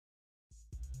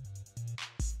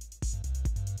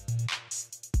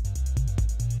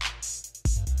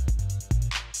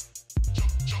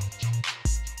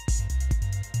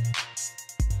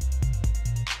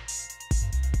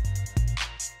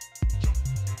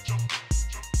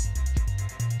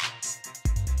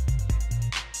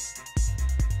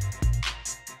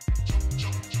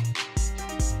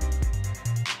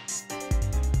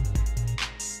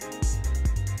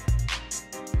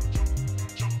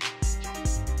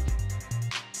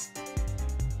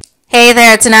Hey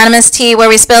there, it's Anonymous Tea, where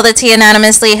we spill the tea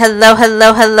anonymously. Hello,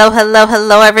 hello, hello, hello,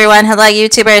 hello, everyone. Hello,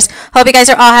 YouTubers. Hope you guys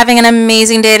are all having an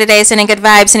amazing day today, sending good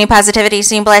vibes, sending positivity,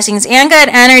 sending blessings, and good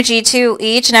energy to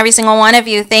each and every single one of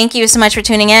you. Thank you so much for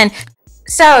tuning in.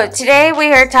 So, today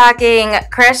we are talking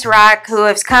Chris Rock, who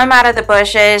has come out of the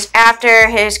bushes after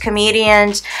his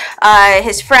comedians,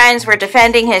 his friends were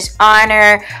defending his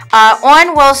honor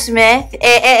on Will Smith.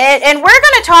 And we're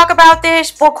going to talk about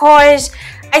this because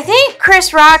I think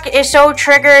Chris Rock is so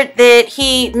triggered that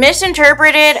he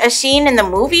misinterpreted a scene in the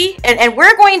movie, and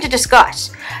we're going to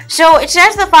discuss. So it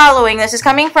says the following. This is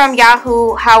coming from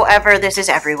Yahoo, however, this is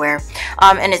everywhere.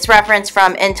 And it's referenced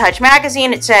from In Touch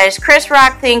magazine. It says, Chris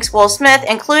Rock thinks Will Smith,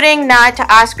 including nod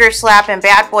to Oscar slap in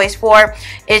Bad Boys 4,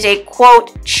 is a,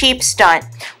 quote, cheap stunt.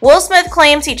 Will Smith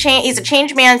claims he's a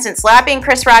changed man since slapping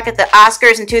Chris Rock at the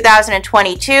Oscars in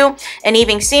 2022, and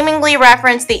even seemingly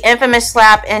referenced the infamous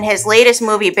slap in his latest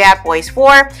movie, Bad Boys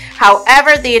 4.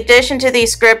 However, the addition to the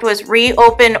script was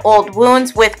reopen old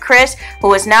wounds, with Chris,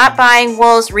 who is not buying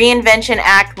Will's reinvention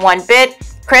act one bit.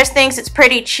 Chris thinks it's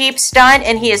pretty cheap stunt,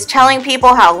 and he is telling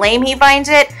people how lame he finds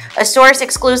it. A source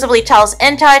exclusively tells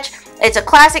In Touch, it's a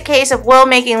classic case of Will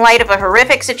making light of a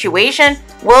horrific situation.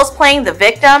 Will's playing the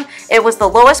victim. It was the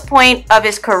lowest point of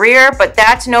his career, but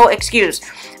that's no excuse.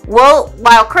 While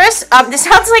Chris, this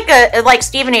sounds like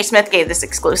Stephen A. Smith gave this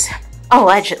exclusive.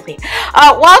 Allegedly.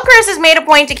 While Chris has made a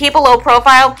point to keep a low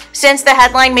profile since the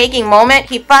headline-making moment,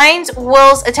 he finds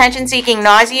Will's attention-seeking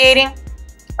nauseating.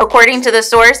 According to the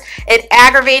source, it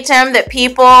aggravates him that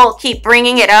people keep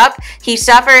bringing it up. He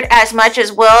suffered as much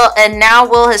as Will, and now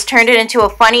Will has turned it into a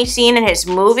funny scene in his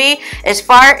movie. As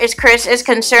far as Chris is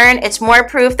concerned, it's more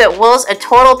proof that Will's a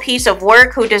total piece of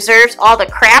work who deserves all the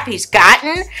crap he's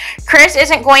gotten. Chris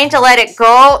isn't going to let it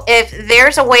go. If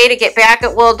there's a way to get back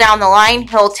at Will down the line,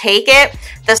 he'll take it.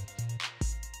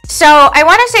 So, I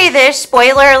want to say this,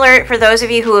 spoiler alert for those of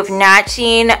you who have not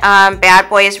seen Bad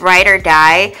Boys Ride or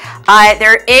Die.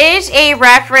 There is a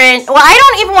reference, well, I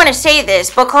don't even want to say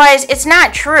this because it's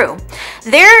not true.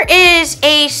 There is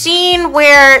a scene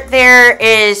where there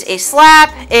is a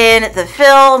slap in the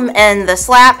film, and the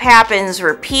slap happens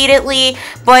repeatedly,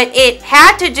 but it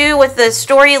had to do with the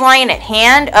storyline at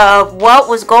hand of what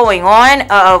was going on,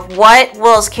 of what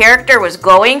Will's character was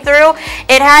going through.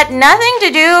 It had nothing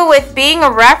to do with being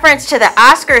a reference to the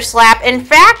Oscar slap. In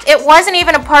fact, it wasn't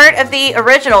even a part of the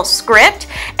original script,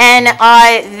 and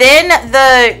then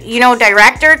the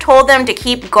director told them to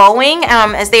keep going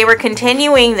as they were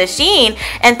continuing the scene,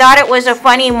 and thought it was a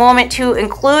funny moment to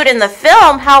include in the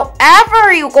film.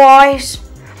 However, you guys,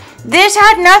 this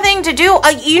had nothing to do,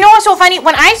 you know what's so funny?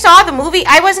 When I saw the movie,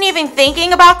 I wasn't even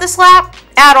thinking about the slap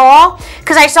at all,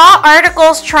 because I saw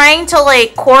articles trying to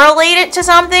correlate it to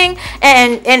something,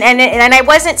 and I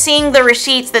wasn't seeing the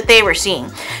receipts that they were seeing.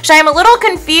 So I'm a little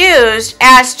confused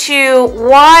as to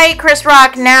why Chris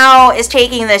Rock now is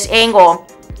taking this angle.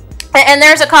 And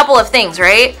there's a couple of things,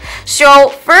 right? So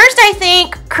first, I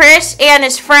think Chris and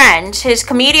his friends, his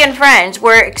comedian friends,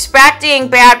 were expecting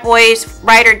Bad Boys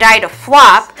Ride or Die to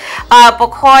flop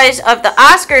because of the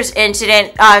Oscars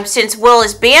incident, since Will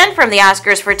is banned from the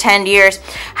Oscars for 10 years.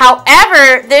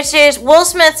 However, this is Will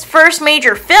Smith's first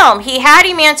major film. He had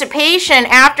Emancipation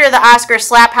after the Oscar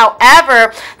slap.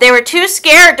 However, they were too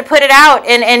scared to put it out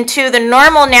into the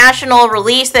normal national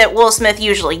release that Will Smith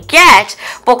usually gets,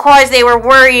 because they were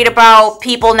worried about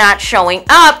people not showing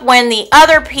up, when the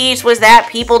other piece was that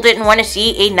people didn't want to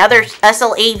see another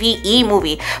SLAVE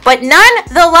movie. But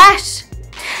nonetheless,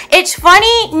 it's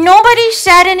funny, nobody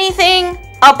said anything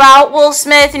about Will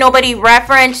Smith. Nobody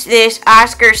referenced this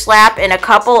Oscar slap in a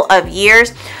couple of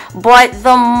years. But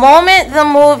the moment the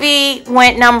movie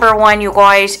went #1, you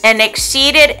guys, and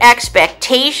exceeded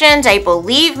expectations, I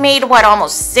believe made,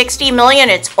 almost $60 million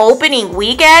its opening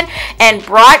weekend, and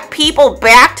brought people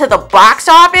back to the box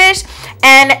office.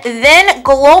 And then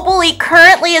globally,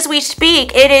 currently as we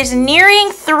speak, it is nearing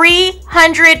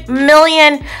 $300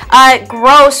 million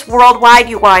gross worldwide,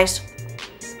 you guys.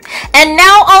 And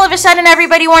now all of a sudden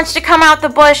everybody wants to come out the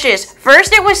bushes.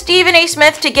 First it was Stephen A.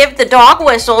 Smith to give the dog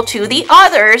whistle to the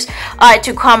others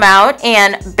to come out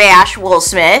and bash Will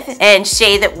Smith and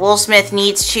say that Will Smith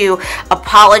needs to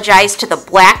apologize to the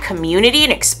black community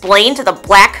and explain to the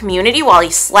black community while he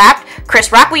slapped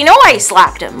Chris Rock. We know why he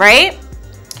slapped him, right?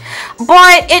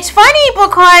 But it's funny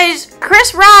because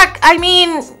Chris Rock, I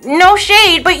mean, no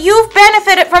shade, but you've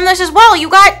benefited from this as well. You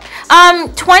got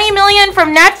 $20 million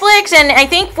from Netflix, and I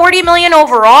think $40 million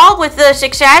overall with the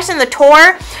success and the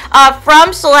tour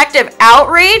from Selective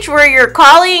Outrage, where you're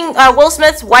calling Will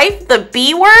Smith's wife the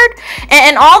B word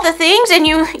and all the things, and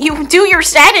you do your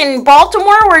set in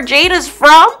Baltimore, where Jada's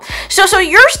from. So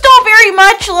you're still very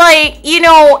much like, you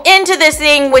know, into this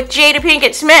thing with Jada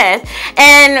Pinkett Smith,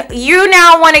 and you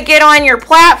now want to get on your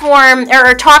platform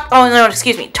or talk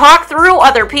through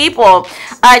other people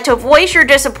to voice your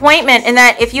disappointment, and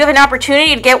that if you have an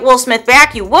opportunity to get Will Smith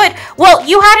back, you would. Well,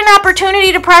 you had an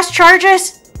opportunity to press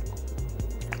charges.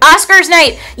 Oscars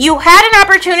night, you had an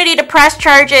opportunity to press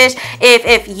charges.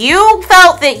 If you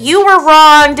felt that you were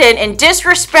wronged and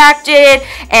disrespected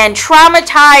and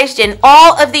traumatized and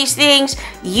all of these things,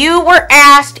 you were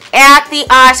asked at the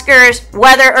Oscars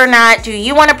whether or not do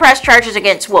you want to press charges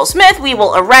against Will Smith. We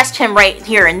will arrest him right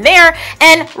here and there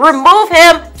and remove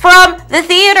him from the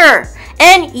theater.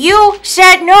 And you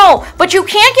said no. But you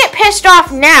can't get pissed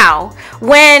off now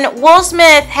when Will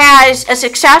Smith has a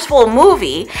successful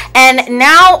movie, and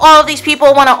now all of these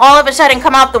people want to all of a sudden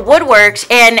come out the woodworks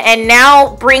and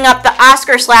now bring up the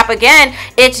Oscar slap again.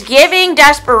 It's giving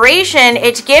desperation,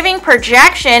 it's giving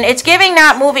projection, it's giving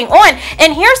not moving on.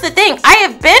 And here's the thing, I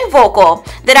have been vocal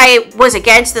that I was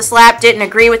against the slap, didn't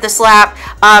agree with the slap.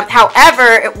 However,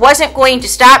 it wasn't going to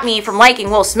stop me from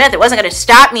liking Will Smith. It wasn't going to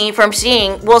stop me from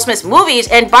seeing Will Smith's movies.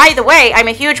 And by the way, I'm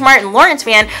a huge Martin Lawrence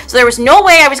fan, so there was no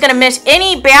way I was going to miss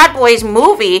any Bad Boys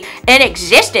movie in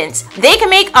existence. They can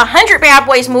make 100 Bad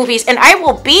Boys movies and I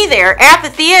will be there at the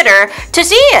theater to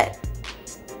see it.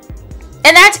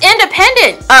 And that's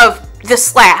independent of the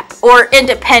slap or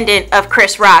independent of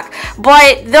Chris Rock.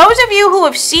 But those of you who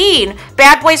have seen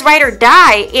Bad Boys Ride or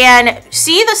Die and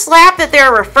see the slap that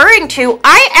they're referring to,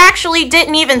 I actually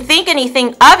didn't even think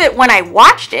anything of it when I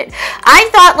watched it. I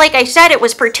thought, like I said, it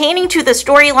was pertaining to the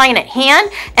storyline at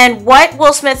hand and what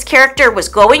Will Smith's character was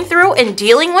going through and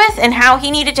dealing with, and how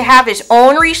he needed to have his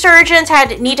own resurgence,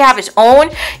 need to have his own,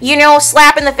 you know,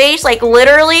 slap in the face, like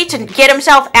literally to get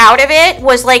himself out of it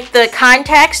was like the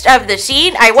context of the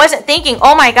scene. I wasn't thinking,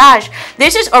 oh my gosh,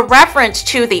 this is a reference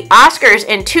to the Oscars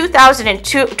in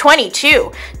 2022.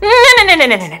 No.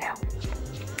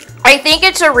 I think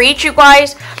it's a reach, you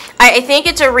guys. I think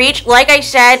it's a reach. Like I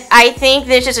said, I think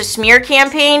this is a smear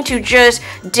campaign to just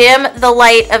dim the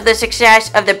light of the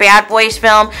success of the Bad Boys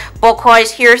film.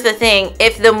 Because here's the thing,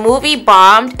 if the movie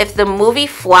bombed, if the movie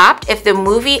flopped, if the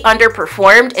movie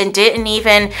underperformed and didn't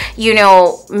even, you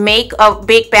know, make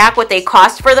back what they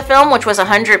cost for the film, which was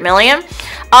 $100 million,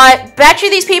 bet you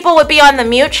these people would be on the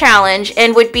mute challenge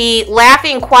and would be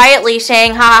laughing quietly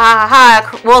saying, ha ha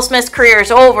ha ha, Will Smith's career is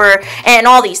over and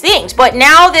all these things. But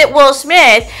now that Will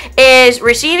Smith is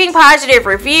receiving positive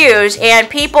reviews and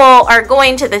people are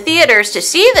going to the theaters to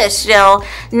see this still,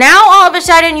 now all of a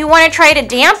sudden you want to try to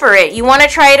damper it. You want to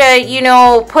try to, you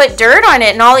know, put dirt on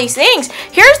it and all these things.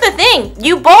 Here's the thing,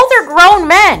 you both are grown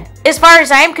men. As far as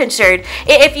I'm concerned,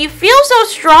 if you feel so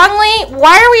strongly,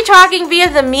 why are we talking via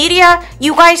the media?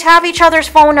 You guys have each other's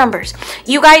phone numbers.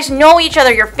 You guys know each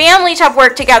other. Your families have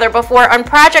worked together before on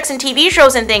projects and TV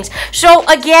shows and things. So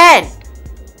again,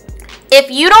 if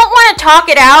you don't want to talk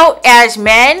it out as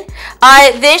men,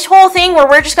 this whole thing where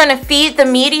we're just going to feed the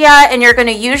media and you're going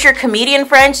to use your comedian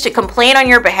friends to complain on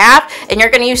your behalf and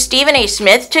you're going to use Stephen A.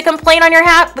 Smith to complain on your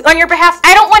behalf,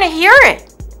 I don't want to hear it.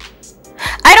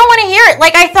 I don't want to hear it.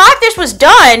 Like, I thought this was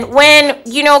done when,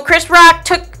 you know, Chris Rock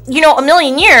took, you know, a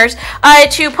million years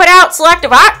to put out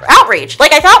Selective Outrage.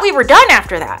 Like, I thought we were done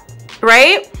after that,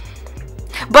 right?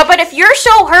 But if you're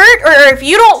so hurt, or if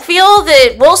you don't feel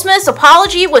that Will Smith's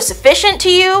apology was sufficient to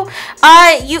you,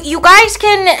 you guys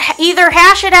can either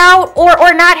hash it out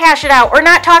or not hash it out or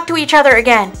not talk to each other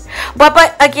again.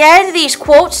 But again, these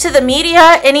quotes to the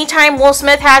media, anytime Will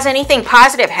Smith has anything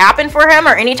positive happen for him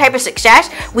or any type of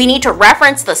success, we need to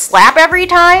reference the slap every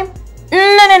time.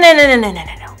 No.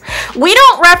 We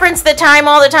don't reference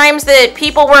all the times that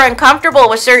people were uncomfortable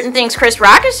with certain things Chris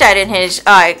Rock has said in his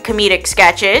comedic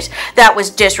sketches that was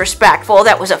disrespectful,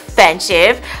 that was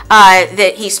offensive,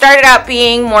 that he started out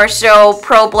being more so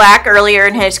pro-black earlier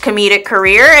in his comedic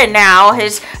career and now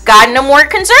has gotten a more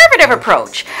conservative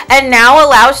approach and now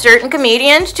allows certain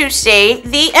comedians to say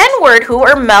the N-word who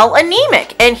are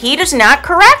melanemic, and he does not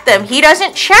correct them. He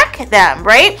doesn't check them,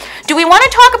 right? Do we want to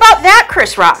talk about that,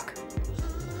 Chris Rock?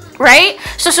 Right?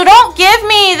 So don't give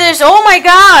me this, oh my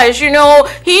gosh, you know,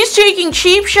 he's taking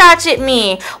cheap shots at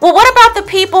me. Well, what about the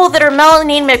people that are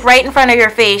melanemic right in front of your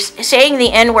face saying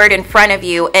the N-word in front of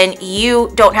you and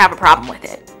you don't have a problem with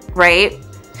it, right?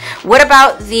 What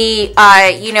about the,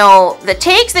 you know, the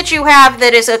takes that you have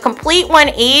that is a complete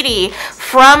 180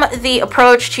 from the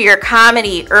approach to your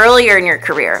comedy earlier in your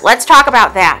career? Let's talk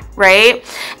about that, right?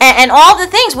 And all the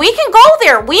things. We can go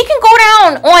there. We can go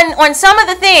down on some of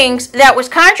the things that was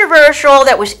controversial,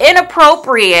 that was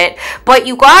inappropriate, but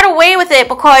you got away with it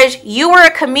because you were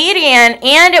a comedian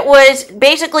and it was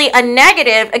basically a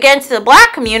negative against the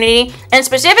black community and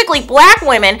specifically black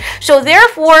women. So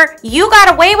therefore, you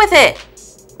got away with it.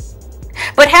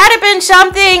 But had it been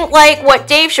something like what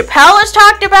Dave Chappelle has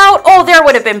talked about, oh, there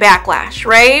would have been backlash,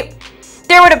 right?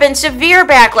 There would have been severe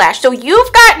backlash. So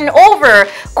you've gotten over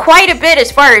quite a bit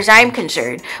as far as I'm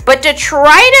concerned. But to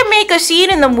try to make a scene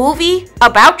in the movie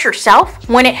about yourself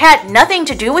when it had nothing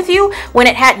to do with you, when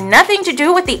it had nothing to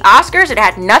do with the Oscars, it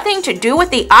had nothing to do with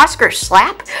the Oscar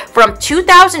slap from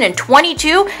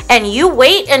 2022, and you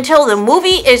wait until the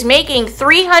movie is making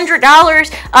 $300,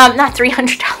 not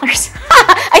 $300.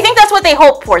 I think that's what they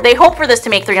hope for. They hope for this to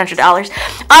make $300,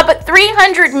 but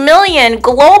 $300 million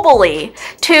globally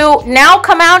to now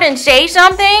come out and say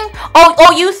something.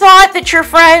 Oh, you thought that your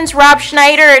friends Rob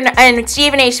Schneider and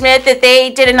Stephen A. Smith, that they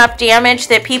did enough damage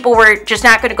that people were just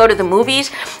not going to go to the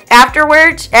movies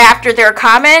afterwards, after their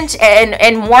comments,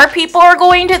 and more people are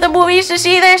going to the movies to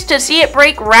see this, to see it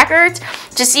break records,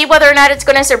 to see whether or not it's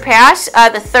going to surpass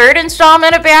the third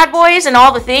installment of Bad Boys and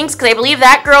all the things, because I believe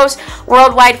that grossed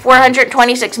worldwide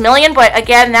 $426 million, but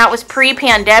again, that was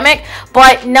pre-pandemic.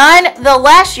 But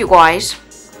nonetheless, you guys,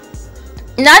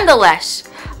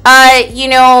 you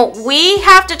know, we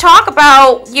have to talk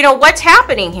about, you know, what's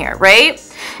happening here, right?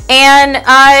 And,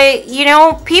 you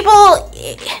know, people,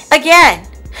 again,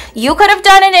 you could have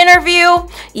done an interview.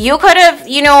 You could have,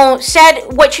 you know, said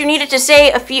what you needed to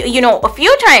say a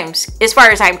few times, as far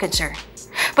as I'm concerned.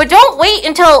 But don't wait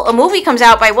until a movie comes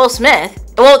out by Will Smith.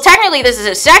 Well, technically, this is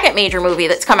his second major movie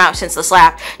that's come out since the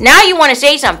slap. Now you want to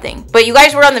say something. But you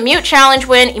guys were on the mute challenge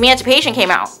when Emancipation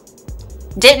came out.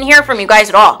 Didn't hear from you guys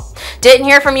at all. Didn't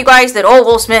hear from you guys that, oh,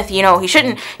 Will Smith, you know, he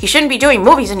shouldn't be doing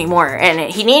movies anymore,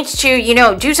 and he needs to, you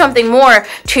know, do something more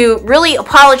to really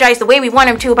apologize the way we want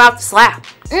him to about the slap.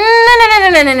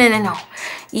 No.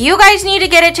 You guys need to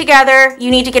get it together. You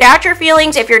need to get out your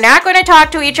feelings. If you're not going to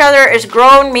talk to each other as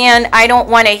grown men, I don't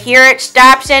want to hear it.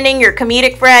 Stop sending your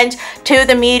comedic friends to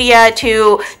the media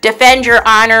to defend your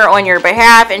honor on your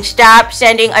behalf, and stop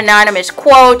sending anonymous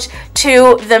quotes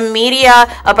to the media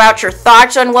about your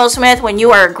thoughts on Will Smith when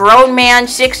you are a grown man,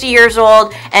 60 years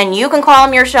old, and you can call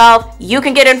him yourself. You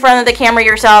can get in front of the camera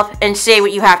yourself and say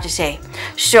what you have to say.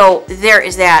 So there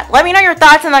is that. Let me know your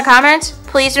thoughts in the comments.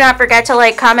 Please do not forget to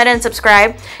like, comment, and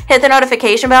subscribe. Hit the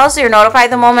notification bell so you're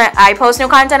notified the moment I post new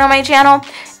content on my channel.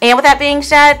 And with that being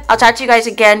said, I'll talk to you guys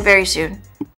again very soon.